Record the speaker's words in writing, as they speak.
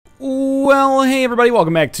Well, hey everybody,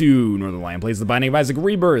 welcome back to Northern Lion Plays The Binding of Isaac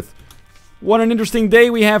Rebirth. What an interesting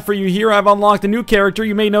day we have for you here. I've unlocked a new character.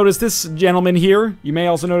 You may notice this gentleman here. You may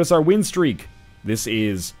also notice our win streak. This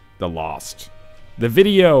is The Lost. The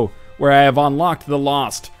video where I have unlocked The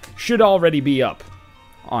Lost should already be up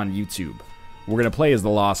on YouTube. We're going to play as The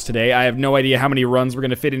Lost today. I have no idea how many runs we're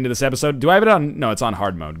going to fit into this episode. Do I have it on? No, it's on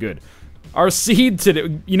hard mode. Good. Our seed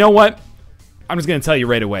today, you know what? I'm just going to tell you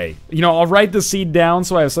right away. You know, I'll write the seed down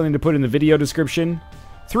so I have something to put in the video description.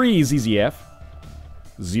 3 ZZF,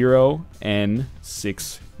 0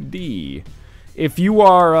 N6D. If you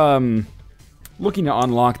are looking to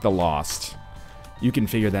unlock The Lost, you can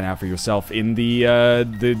figure that out for yourself in the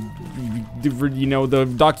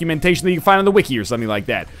documentation that you can find on the wiki or something like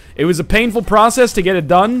that. It was a painful process to get it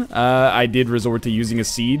done. I did resort to using a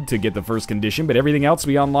seed to get the first condition, but everything else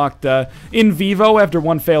we unlocked in vivo after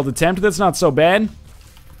one failed attempt. That's not so bad.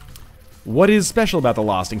 What is special about The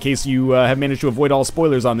Lost, in case you have managed to avoid all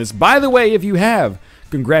spoilers on this? By the way, if you have,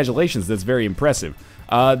 congratulations, that's very impressive.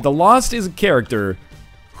 The Lost is a character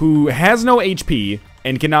who has no HP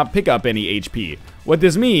and cannot pick up any HP. What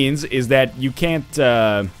this means is that you can't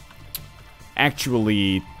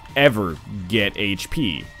actually ever get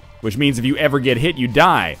HP, which means if you ever get hit, you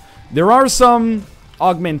die. There are some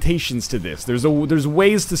augmentations to this. There's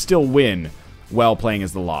ways to still win while playing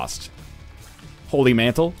as The Lost. Holy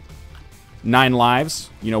Mantle, 9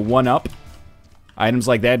 lives, you know, 1 up. Items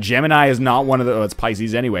like that. Gemini is not one of the... Oh, it's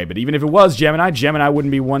Pisces anyway, but even if it was Gemini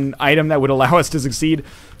wouldn't be one item that would allow us to succeed.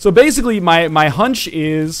 So basically, my hunch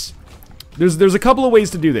is... There's a couple of ways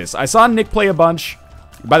to do this. I saw Nick play a bunch.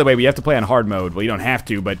 By the way, we have to play on hard mode. Well, you don't have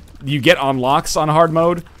to, but you get unlocks on hard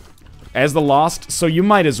mode as The Lost, so you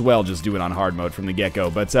might as well just do it on hard mode from the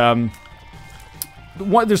get-go. But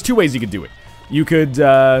there's 2 ways you could do it. You could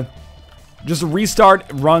just restart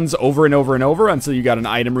runs over and over and over until you got an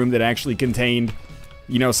item room that actually contained,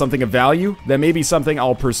 you know, something of value. That may be something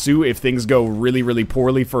I'll pursue if things go really, really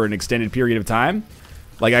poorly for an extended period of time.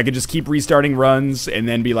 Like, I could just keep restarting runs and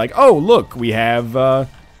then be like, oh, look, we have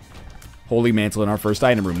Holy Mantle in our first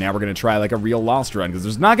item room. Now we're going to try, like, a real Lost run, because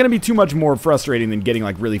there's not going to be too much more frustrating than getting,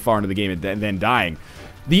 like, really far into the game and then dying.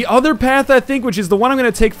 The other path, I think, which is the one I'm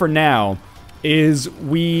going to take for now, is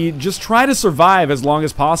we just try to survive as long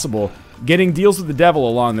as possible, getting deals with the devil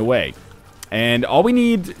along the way. And all we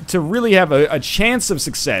need to really have a chance of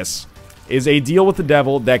success is a deal with the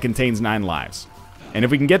devil that contains 9 lives. And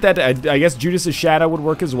if we can get that, I guess Judas's Shadow would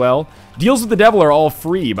work as well. Deals with the devil are all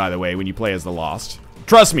free, by the way, when you play as The Lost.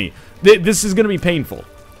 Trust me, this is going to be painful.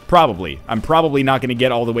 Probably. I'm probably not going to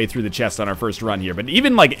get all the way through the chest on our first run here. But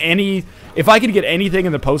even, like, if I could get anything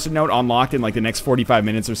in the post-it note unlocked in, like, the next 45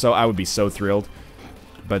 minutes or so, I would be so thrilled.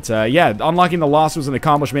 But, yeah, unlocking The Lost was an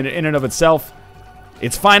accomplishment in and of itself.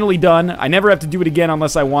 It's finally done. I never have to do it again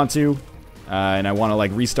unless I want to. And I want to,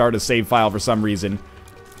 like, restart a save file for some reason.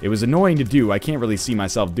 It was annoying to do. I can't really see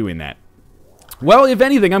myself doing that. Well, if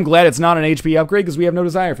anything, I'm glad it's not an HP upgrade, because we have no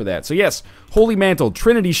desire for that. So, yes, Holy Mantle,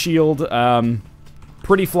 Trinity Shield,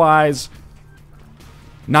 Pretty Flies,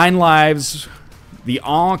 9 lives, the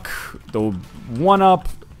Ankh, the 1-up,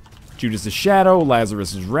 Judas's Shadow,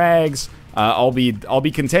 Lazarus's Rags. I'll be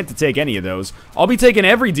content to take any of those. I'll be taking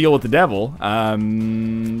every deal with the devil.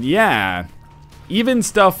 Yeah. Even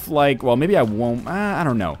stuff like, well, maybe I won't. I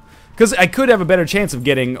don't know. Because I could have a better chance of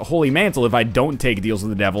getting Holy Mantle if I don't take deals with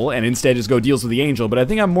the devil and instead just go deals with the angel. But I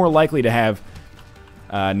think I'm more likely to have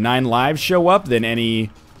 9 lives show up than any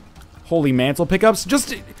Holy Mantle pickups.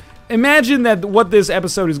 Just imagine that what this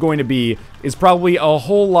episode is going to be is probably a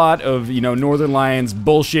whole lot of, you know, Northern Lion's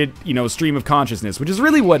bullshit, you know, stream of consciousness, which is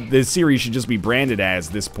really what this series should just be branded as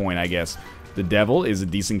at this point, I guess. The devil is a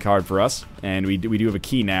decent card for us, and we do have a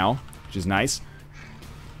key now, which is nice.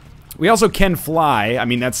 We also can fly. I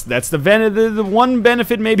mean, that's the one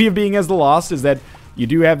benefit maybe of being as The Lost is that you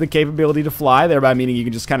do have the capability to fly, thereby meaning you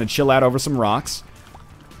can just kind of chill out over some rocks.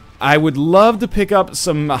 I would love to pick up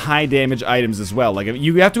some high damage items as well. Like,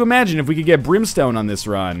 you have to imagine if we could get Brimstone on this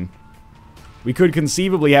run, we could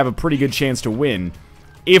conceivably have a pretty good chance to win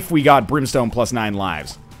if we got Brimstone plus 9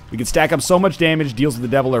 lives. We could stack up so much damage, deals with the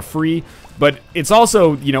devil are free, but it's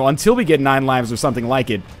also, you know, until we get 9 lives or something like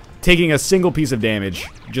it, taking a single piece of damage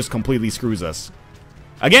just completely screws us.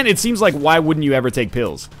 Again, it seems like, why wouldn't you ever take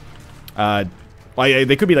pills? Well,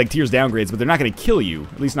 they could be like tears downgrades, but they're not going to kill you,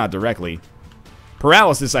 at least not directly.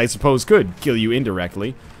 Paralysis, I suppose, could kill you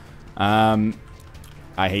indirectly. I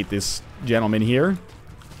hate this gentleman here.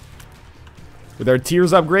 With our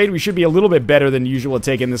tears upgrade, we should be a little bit better than usual at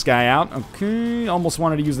taking this guy out. Okay, almost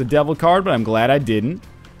wanted to use the devil card, but I'm glad I didn't.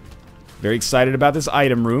 Very excited about this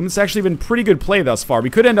item room. It's actually been pretty good play thus far.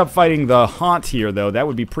 We could end up fighting the Haunt here, though. That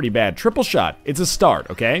would be pretty bad. Triple shot. It's a start,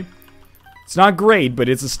 okay? It's not great, but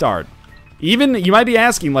it's a start. Even, you might be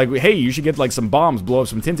asking, like, hey, you should get, like, some bombs, blow up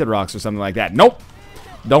some tinted rocks or something like that. Nope.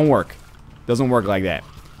 Don't work. Doesn't work like that.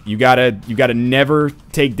 You gotta never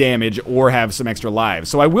take damage or have some extra lives.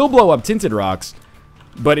 So I will blow up tinted rocks,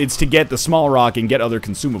 but it's to get the small rock and get other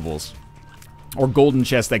consumables. Or golden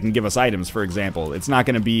chests that can give us items, for example. It's not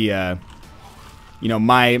gonna be, you know,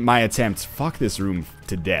 my attempt. Fuck this room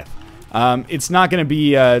to death. It's not gonna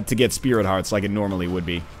be, to get spirit hearts like it normally would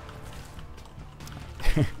be.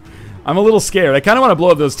 I'm a little scared. I kind of want to blow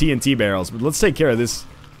up those TNT barrels, but let's take care of this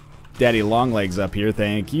daddy longlegs up here.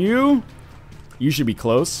 Thank you. You should be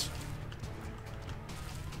close.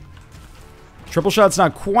 Triple shot's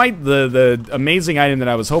not quite the amazing item that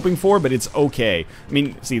I was hoping for, but it's okay. I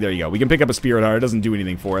mean, see, there you go. We can pick up a spirit heart. It doesn't do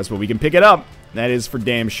anything for us, but we can pick it up. That is for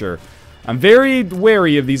damn sure. I'm very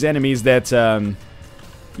wary of these enemies that,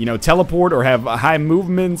 you know, teleport or have high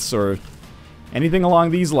movements or anything along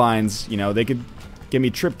these lines. You know, they could get me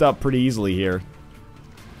tripped up pretty easily here.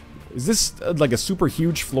 Is this like a super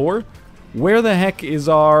huge floor? Where the heck is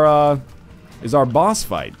our boss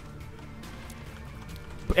fight?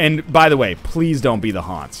 And by the way, please don't be the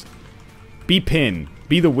Haunts. Be Pin.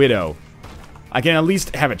 Be the Widow. I can at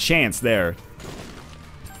least have a chance there.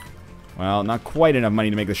 Well, not quite enough money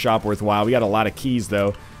to make the shop worthwhile. We got a lot of keys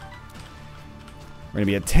though. We're gonna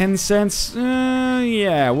be at 10 cents.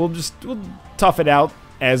 Yeah, we'll tough it out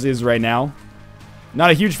as is right now.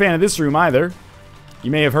 Not a huge fan of this room either.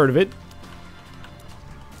 You may have heard of it.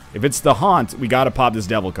 If it's the Haunt, we gotta pop this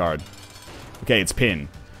devil card. Okay, it's Pin.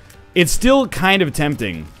 It's still kind of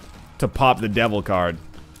tempting to pop the devil card.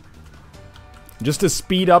 Just to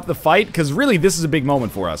speed up the fight, because really this is a big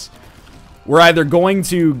moment for us. We're either going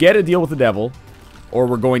to get a deal with the devil, or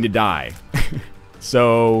we're going to die.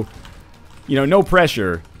 So, you know, no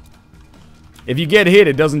pressure. If you get hit,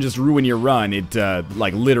 it doesn't just ruin your run. It,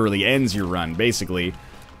 like, literally ends your run, basically.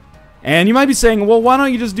 And you might be saying, well, why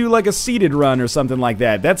don't you just do, like, a seeded run or something like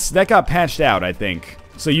that? That got patched out, I think.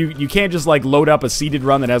 So you can't just, like, load up a seeded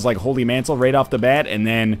run that has, like, Holy Mantle right off the bat and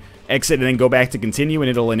then exit and then go back to continue and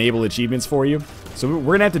it'll enable achievements for you. So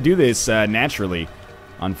we're gonna have to do this, naturally.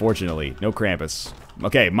 Unfortunately. No Krampus.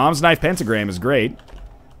 Okay, Mom's Knife Pentagram is great.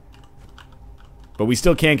 But we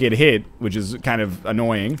still can't get hit, which is kind of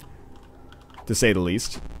annoying, to say the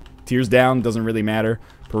least. Tears down, doesn't really matter.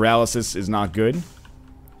 Paralysis is not good.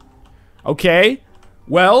 Okay,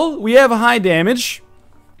 well, we have high damage.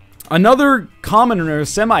 Another common or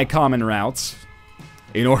semi-common route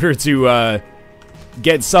in order to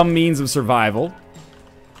get some means of survival.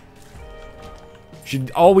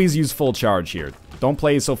 Should always use full charge here. Don't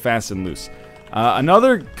play so fast and loose.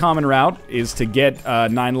 Another common route is to get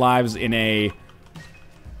 9 lives in a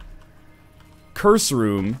curse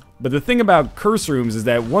room. But the thing about curse rooms is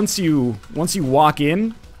that once you walk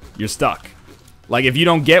in, you're stuck. Like, if you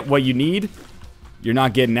don't get what you need, you're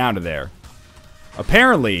not getting out of there.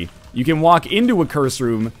 Apparently, you can walk into a curse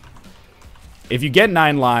room. If you get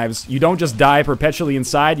 9 lives, you don't just die perpetually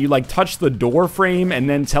inside. You, like, touch the door frame and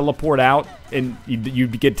then teleport out. And you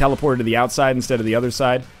get teleported to the outside instead of the other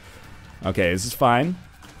side. Okay, this is fine.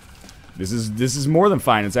 This is more than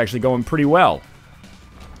fine. It's actually going pretty well.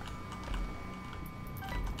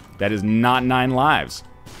 That is not 9 lives.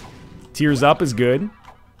 Tears up is good.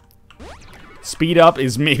 Speed up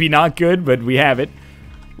is maybe not good, but we have it.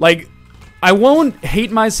 Like, I won't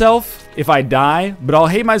hate myself if I die, but I'll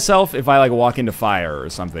hate myself if I, like, walk into fire or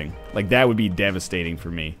something. Like, that would be devastating for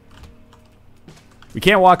me. We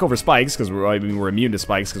can't walk over spikes, because we're immune to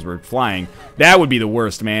spikes because we're flying. That would be the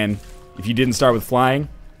worst, man, if you didn't start with flying.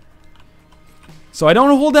 So I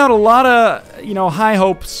don't hold out a lot of, you know, high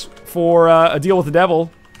hopes for a deal with the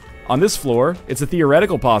devil on this floor. It's a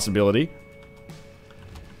theoretical possibility.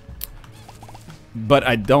 But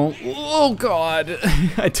I don't... Oh, God.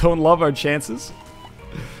 I don't love our chances.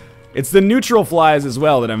 It's the neutral flies as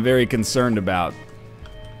well that I'm very concerned about.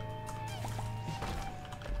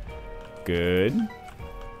 Good.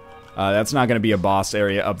 That's not going to be a boss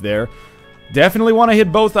area up there. Definitely want to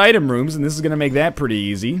hit both item rooms, and this is going to make that pretty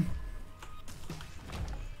easy.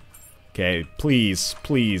 Okay, please,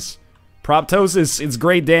 please. Proptosis, it's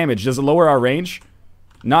great damage. Does it lower our range?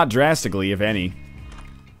 Not drastically, if any.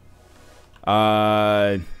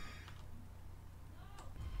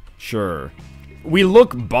 Sure. We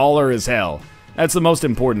look baller as hell. That's the most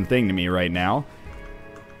important thing to me right now.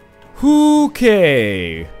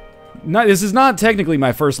 Okay. This is not technically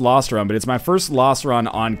my first Lost run, but it's my first Lost run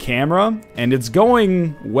on camera, and it's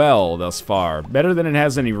going well thus far. Better than it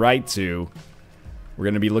has any right to. We're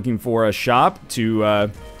going to be looking for a shop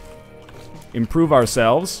to improve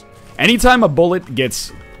ourselves. Anytime a bullet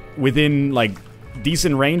gets within, like,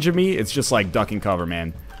 decent range of me, it's just like duck and cover,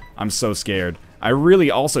 man. I'm so scared. I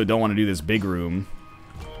really also don't want to do this big room.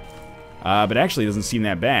 But actually it doesn't seem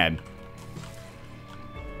that bad.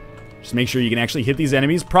 Just make sure you can actually hit these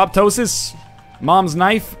enemies. Proptosis, Mom's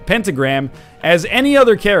Knife, Pentagram. As any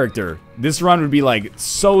other character, this run would be, like,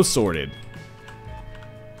 so sorted.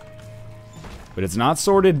 But it's not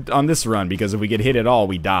sorted on this run, because if we get hit at all,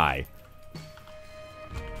 we die.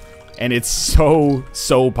 And it's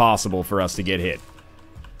so possible for us to get hit.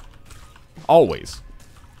 Always.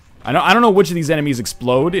 I don't know which of these enemies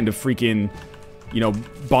explode into freaking, you know,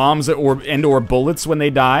 bombs or bullets when they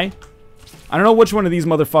die. I don't know which one of these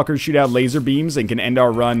motherfuckers shoot out laser beams and can end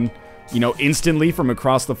our run, you know, instantly from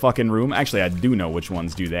across the fucking room. Actually, I do know which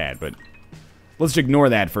ones do that, but let's ignore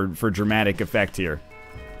that for dramatic effect here.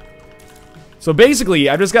 So basically,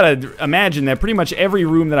 I've just got to imagine that pretty much every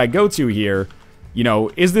room that I go to here, you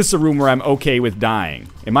know, is this a room where I'm okay with dying?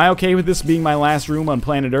 Am I okay with this being my last room on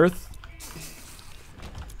planet Earth?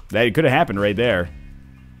 That could have happened right there.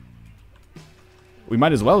 We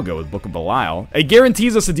might as well go with Book of Belial. It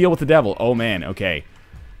guarantees us to deal with the devil. Oh, man, okay.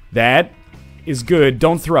 That is good.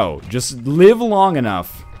 Don't throw. Just live long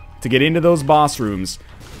enough to get into those boss rooms.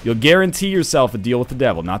 You'll guarantee yourself a deal with the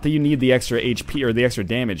devil. Not that you need the extra HP or the extra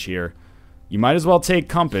damage here. You might as well take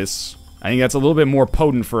Compass. I think that's a little bit more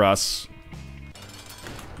potent for us.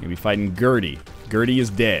 You'll be fighting Gertie. Gertie is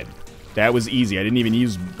dead. That was easy. I didn't even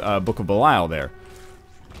use Book of Belial there.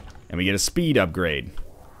 And we get a speed upgrade.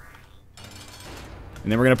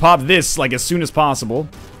 And then we're going to pop this, like, as soon as possible.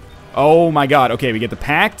 Oh, my God. Okay, we get the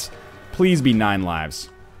Pact. Please be 9 lives.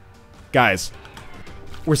 Guys,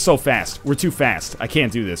 we're so fast. We're too fast. I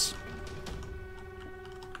can't do this.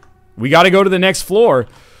 We got to go to the next floor.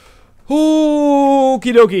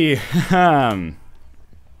 Okie dokie.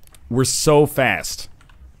 We're so fast.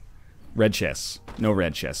 Red chests. No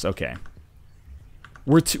red chests. Okay.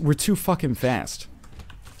 We're too fucking fast.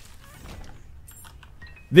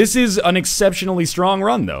 This is an exceptionally strong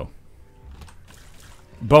run, though.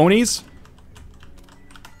 Bonies?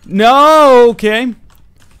 No, okay.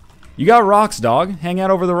 You got rocks, dog. Hang out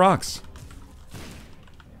over the rocks.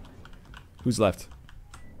 Who's left?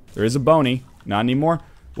 There is a bony. Not anymore.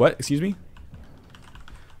 What? Excuse me?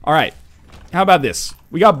 Alright. How about this?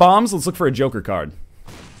 We got bombs. Let's look for a Joker card.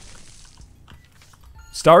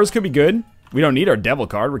 Stars could be good. We don't need our devil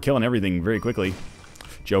card. We're killing everything very quickly.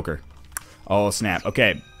 Joker. Oh, snap.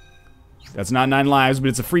 Okay. That's not 9 lives, but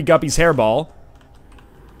it's a free Guppy's hairball.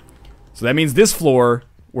 So that means this floor,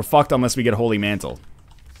 we're fucked unless we get Holy Mantle.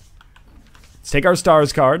 Let's take our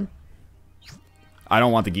stars card. I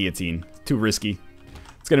don't want the guillotine. It's too risky.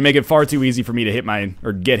 It's going to make it far too easy for me to hit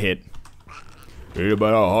or get hit. It ain't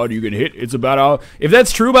about how hard you can hit. It's about how... If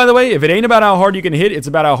that's true, by the way, if it ain't about how hard you can hit, it's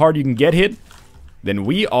about how hard you can get hit, then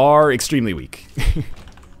we are extremely weak.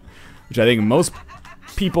 Which I think most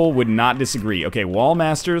people would not disagree. Okay, Wall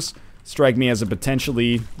Masters strike me as a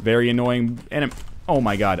potentially very annoying enemy. Oh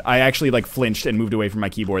my God, I actually like flinched and moved away from my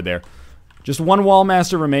keyboard there. Just one Wall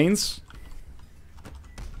Master remains.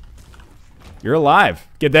 You're alive.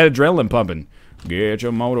 Get that adrenaline pumping. Get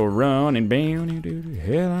your motor running,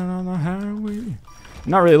 head out on the highway.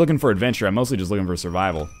 I'm not really looking for adventure. I'm mostly just looking for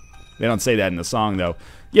survival. They don't say that in the song, though.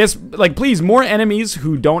 Yes, like, please, more enemies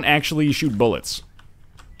who don't actually shoot bullets.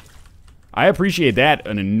 I appreciate that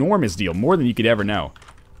an enormous deal, more than you could ever know.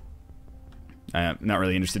 I'm not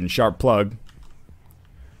really interested in Sharp Plug.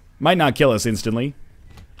 Might not kill us instantly.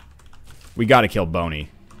 We gotta kill Boney.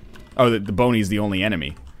 Oh, the Boney's the only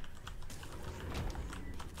enemy.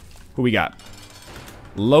 Who we got?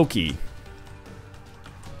 Loki.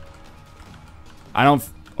 I don't...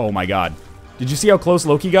 Oh my God. Did you see how close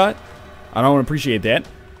Loki got? I don't appreciate that.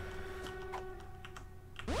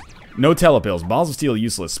 No telepills. Balls of Steel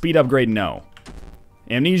useless. Speed upgrade, no.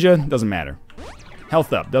 Amnesia, doesn't matter.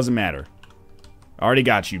 Health up, doesn't matter. Already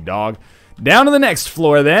got you, dog. Down to the next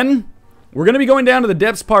floor, then. We're going to be going down to the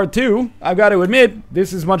depths part 2. I've got to admit,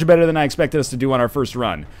 this is much better than I expected us to do on our first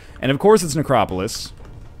run. And of course, it's Necropolis.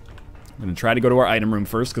 I'm going to try to go to our item room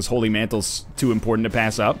first, because Holy Mantle's too important to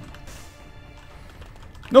pass up.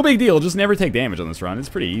 No big deal, just never take damage on this run. It's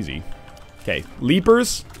pretty easy. Okay,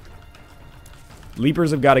 Leapers.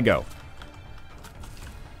 Leapers have got to go.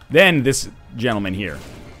 Then this gentleman here.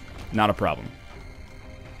 Not a problem.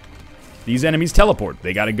 These enemies teleport.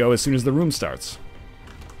 They got to go as soon as the room starts.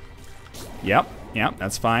 Yep,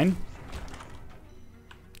 that's fine.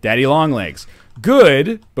 Daddy Longlegs.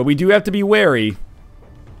 Good, but we do have to be wary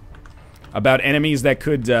about enemies that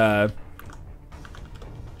could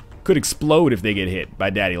could explode if they get hit by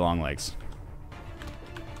Daddy Longlegs.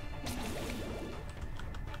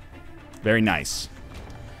 Very nice.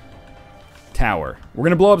 Tower. We're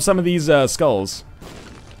gonna blow up some of these skulls,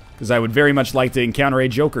 because I would very much like to encounter a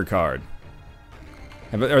Joker card.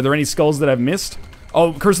 Are there any skulls that I've missed?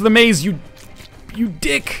 Oh, Curse of the Maze, you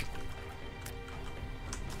dick!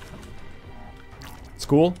 It's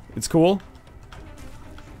cool. It's cool.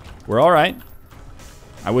 We're alright.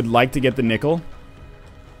 I would like to get the nickel.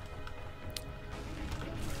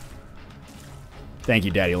 Thank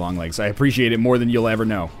you, Daddy Longlegs. I appreciate it more than you'll ever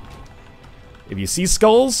know. If you see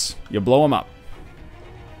skulls, you blow them up.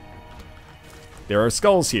 There are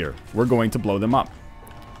skulls here. We're going to blow them up.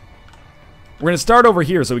 We're going to start over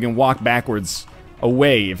here so we can walk backwards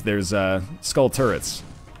away if there's skull turrets.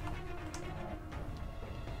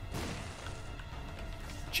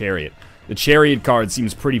 Chariot. The chariot card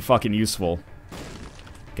seems pretty fucking useful.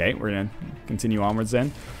 Okay, we're going to continue onwards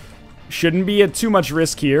then. Shouldn't be at too much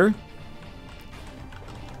risk here.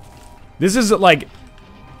 This is like...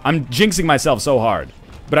 I'm jinxing myself so hard.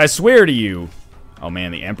 But I swear to you... Oh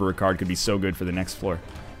man, the Emperor card could be so good for the next floor.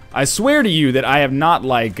 I swear to you that I have not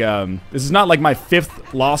like... this is not like my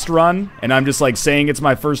 5th Lost run, and I'm just like saying it's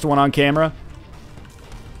my first one on camera.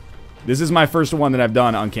 This is my first one that I've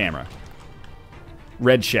done on camera.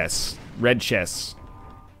 Red chests. Red chests.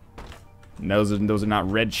 Those are not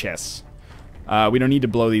red chests. We don't need to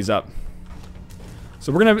blow these up.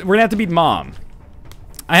 So we're gonna have to beat Mom.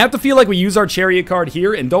 I have to feel like we use our Chariot card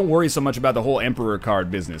here and don't worry so much about the whole Emperor card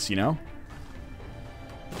business, you know?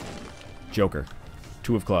 Joker.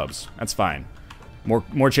 2 of clubs. That's fine.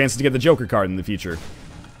 More chances to get the Joker card in the future.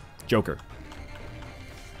 Joker.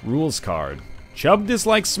 Rules card. Chubb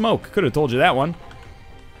dislikes smoke. Could have told you that one.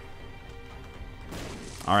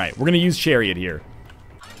 Alright, we're gonna use Chariot here.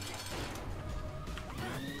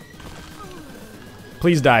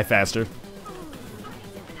 Please die faster.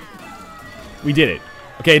 We did it.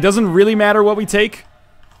 Okay, it doesn't really matter what we take,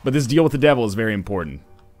 but this deal with the devil is very important.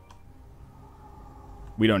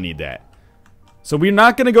 We don't need that. So we're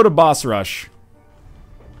not going to go to boss rush.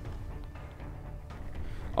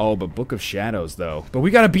 Oh, but Book of Shadows, though. But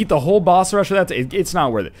we got to beat the whole boss rush for that. It's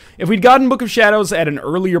not worth it. If we'd gotten Book of Shadows at an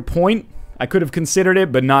earlier point, I could have considered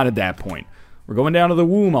it, but not at that point. We're going down to the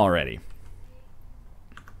womb already.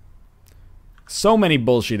 So many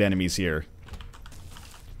bullshit enemies here.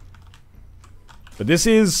 But this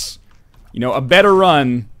is, you know, a better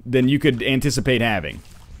run than you could anticipate having.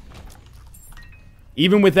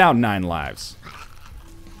 Even without 9 lives.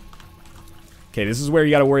 Okay, this is where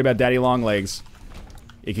you gotta worry about Daddy Longlegs.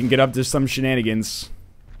 It can get up to some shenanigans.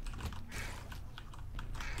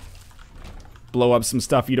 Blow up some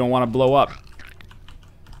stuff you don't want to blow up.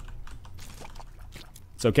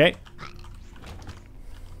 It's okay.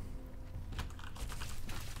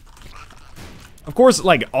 Of course,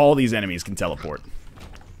 like, all these enemies can teleport.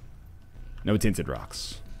 No tinted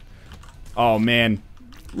rocks. Oh, man.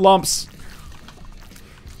 Lumps.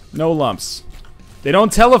 No lumps. They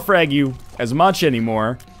don't telefrag you as much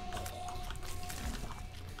anymore.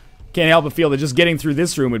 Can't help but feel that just getting through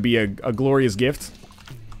this room would be a glorious gift.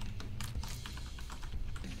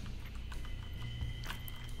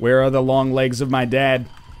 Where are the long legs of my dad?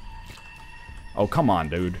 Oh, come on,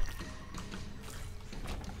 dude.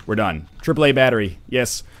 We're done. AAA battery.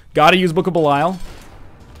 Yes. Gotta use Book of Belial.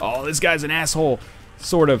 Oh, this guy's an asshole.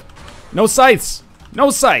 Sort of. No sights. No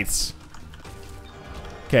sights.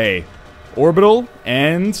 Okay. Orbital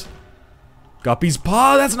and... Guppy's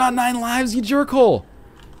Paw. That's not 9 lives, you jerkhole.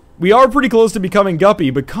 We are pretty close to becoming Guppy,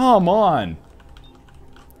 but come on.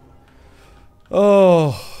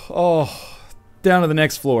 Oh. Down to the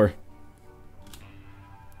next floor.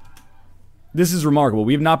 This is remarkable.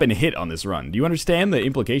 We have not been hit on this run. Do you understand the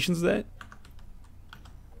implications of that?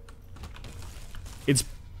 It's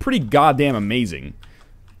pretty goddamn amazing.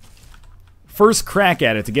 First crack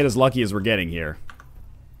at it to get as lucky as we're getting here.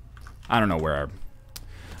 I don't know where our...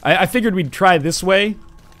 I figured we'd try this way.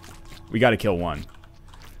 We gotta kill one.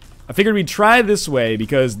 I figured we'd try this way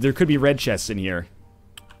because there could be red chests in here.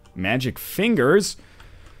 Magic fingers?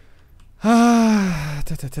 I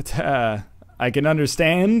can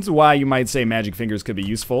understand why you might say magic fingers could be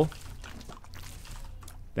useful.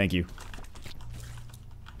 Thank you.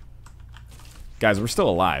 Guys, we're still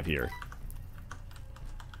alive here.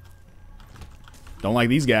 Don't like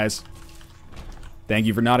these guys. Thank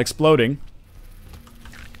you for not exploding.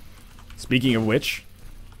 Speaking of which...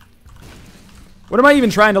 What am I even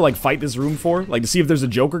trying to, like, fight this room for? Like, to see if there's a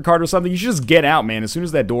Joker card or something? You should just get out, man. As soon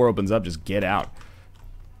as that door opens up, just get out.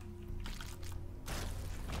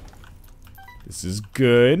 This is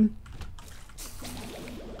good.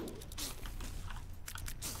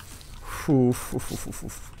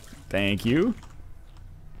 Thank you.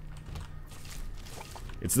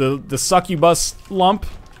 It's the succubus lump.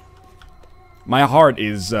 My heart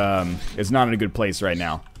is not in a good place right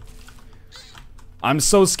now. I'm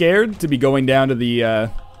so scared to be going down to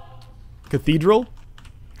the cathedral.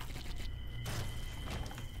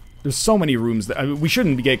 There's so many rooms that we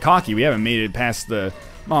shouldn't get cocky. We haven't made it past the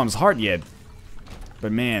mom's heart yet.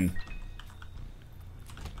 But man,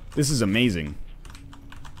 this is amazing.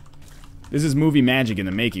 This is movie magic in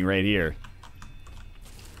the making right here.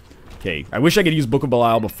 Okay, I wish I could use Book of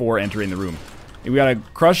Belial before entering the room. We gotta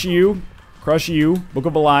crush you, Book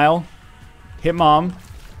of Belial, hit mom.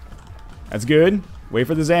 That's good. Wait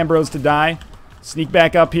for the Zambros to die. Sneak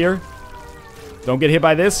back up here. Don't get hit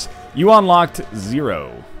by this. You unlocked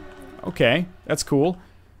 0. Okay, that's cool.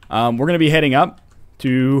 We're gonna be heading up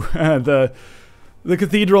to the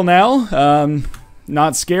cathedral now.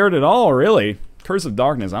 Not scared at all, really. Curse of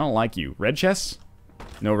Darkness, I don't like you. Red chests?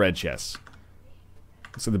 No red chests.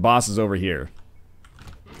 So the boss is over here.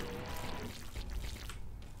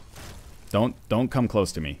 Don't come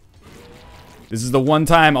close to me. This is the one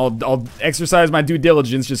time I'll exercise my due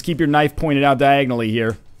diligence. Just keep your knife pointed out diagonally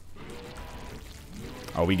here.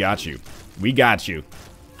 Oh, we got you. We got you.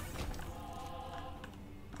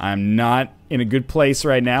 I'm not in a good place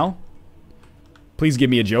right now. Please give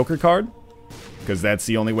me a Joker card, because that's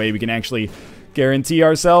the only way we can actually guarantee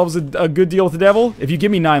ourselves a good deal with the devil. If you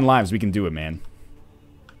give me 9 lives, we can do it, man.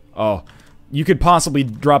 Oh, you could possibly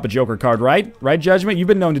drop a Joker card, right? Right, Judgment? You've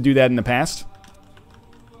been known to do that in the past.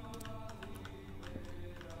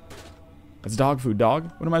 That's dog food,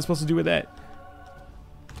 dog. What am I supposed to do with that?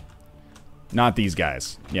 Not these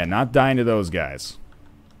guys. Yeah, not dying to those guys.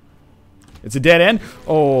 It's a dead end.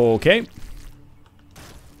 Oh, okay.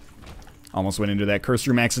 Almost went into that curse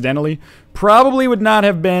room accidentally. Probably would not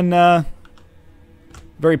have been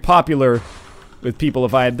very popular with people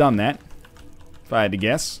if I had done that. If I had to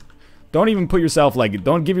guess. Don't even put yourself, like,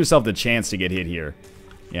 don't give yourself the chance to get hit here.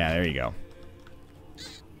 Yeah, there you go.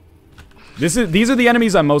 These are the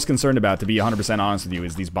enemies I'm most concerned about, to be 100% honest with you,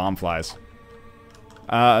 is these bomb flies.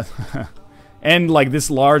 And, like, this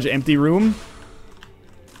large empty room.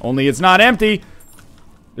 Only it's not empty.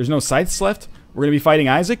 There's no scythes left. We're gonna be fighting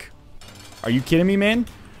Isaac? Are you kidding me, man?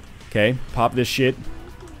 Okay, pop this shit.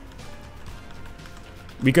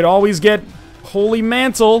 We could always get Holy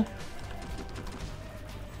Mantle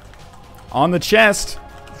on the chest.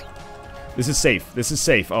 This is safe. This is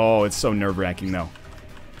safe. Oh, it's so nerve-wracking, though.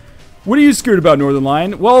 What are you scared about, Northern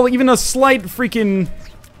Lion? Well, even a slight freaking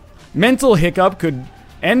mental hiccup could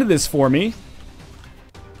end this for me.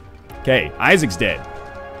 Okay, Isaac's dead.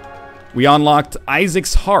 We unlocked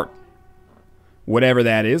Isaac's heart. Whatever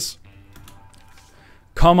that is.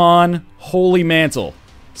 Come on, Holy Mantle.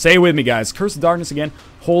 Say it with me, guys. Curse of Darkness again.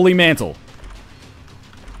 Holy Mantle.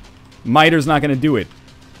 Miter's not going to do it.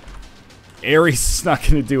 Ares is not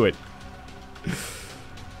going to do it.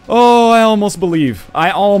 Oh, I almost believe. I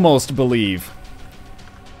almost believe.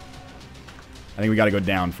 I think we got to go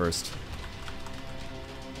down first.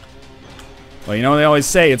 Well, you know what they always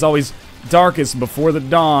say. It's always darkest before the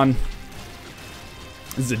dawn.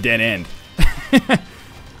 This is a dead end.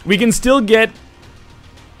 We can still get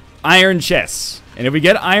iron chests. And if we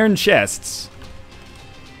get iron chests,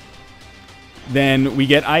 then we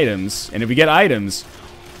get items. And if we get items,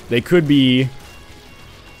 they could be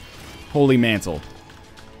Holy Mantle.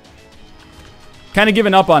 Kind of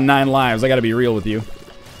giving up on 9 lives, I gotta be real with you.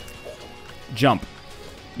 Jump.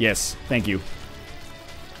 Yes, thank you.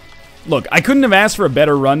 Look, I couldn't have asked for a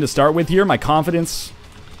better run to start with here. My confidence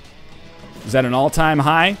is at an all-time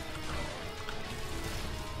high.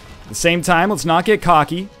 At the same time, let's not get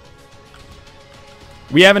cocky.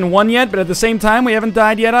 We haven't won yet, but at the same time, we haven't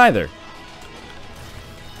died yet either.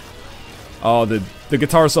 Oh, the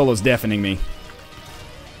guitar solo is deafening me.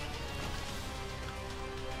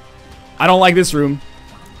 I don't like this room.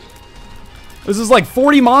 This is like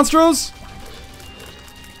 40 Monstros?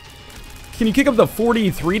 Can you kick up the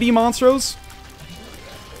 40 3D Monstros?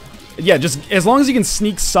 Yeah, just as long as you can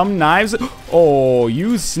sneak some knives. Oh,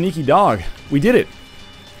 you sneaky dog. We did it.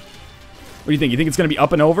 What do you think? You think it's going to be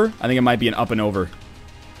up and over? I think it might be an up and over.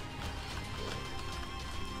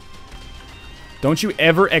 Don't you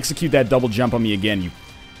ever execute that double jump on me again,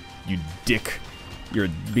 you dick. You're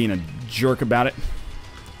being a jerk about it.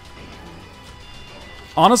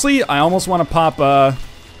 Honestly, I almost want to pop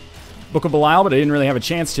Book of Belial, but I didn't really have a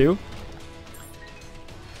chance to.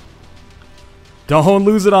 Don't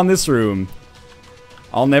lose it on this room.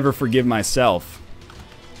 I'll never forgive myself.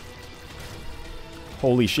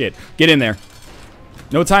 Holy shit. Get in there.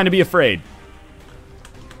 No time to be afraid.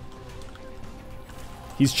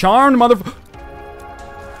 He's charmed, motherfucker.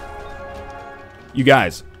 You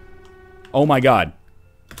guys. Oh my god.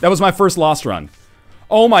 That was my first lost run.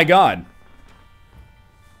 Oh my god.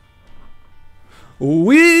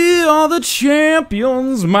 We are the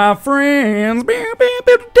champions, my friends.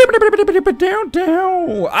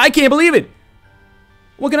 I can't believe it.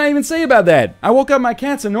 What can I even say about that? I woke up my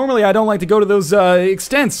cats, and normally I don't like to go to those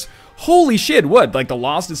extents. Holy shit, what? Like the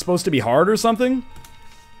Lost is supposed to be hard or something?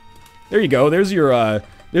 There you go. There's your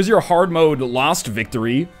hard mode Lost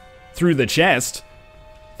victory through the chest.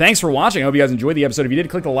 Thanks for watching. I hope you guys enjoyed the episode. If you did,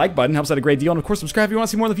 click the like button. Helps out a great deal. And of course, subscribe if you want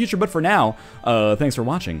to see more in the future. But for now, thanks for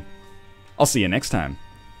watching. I'll see you next time.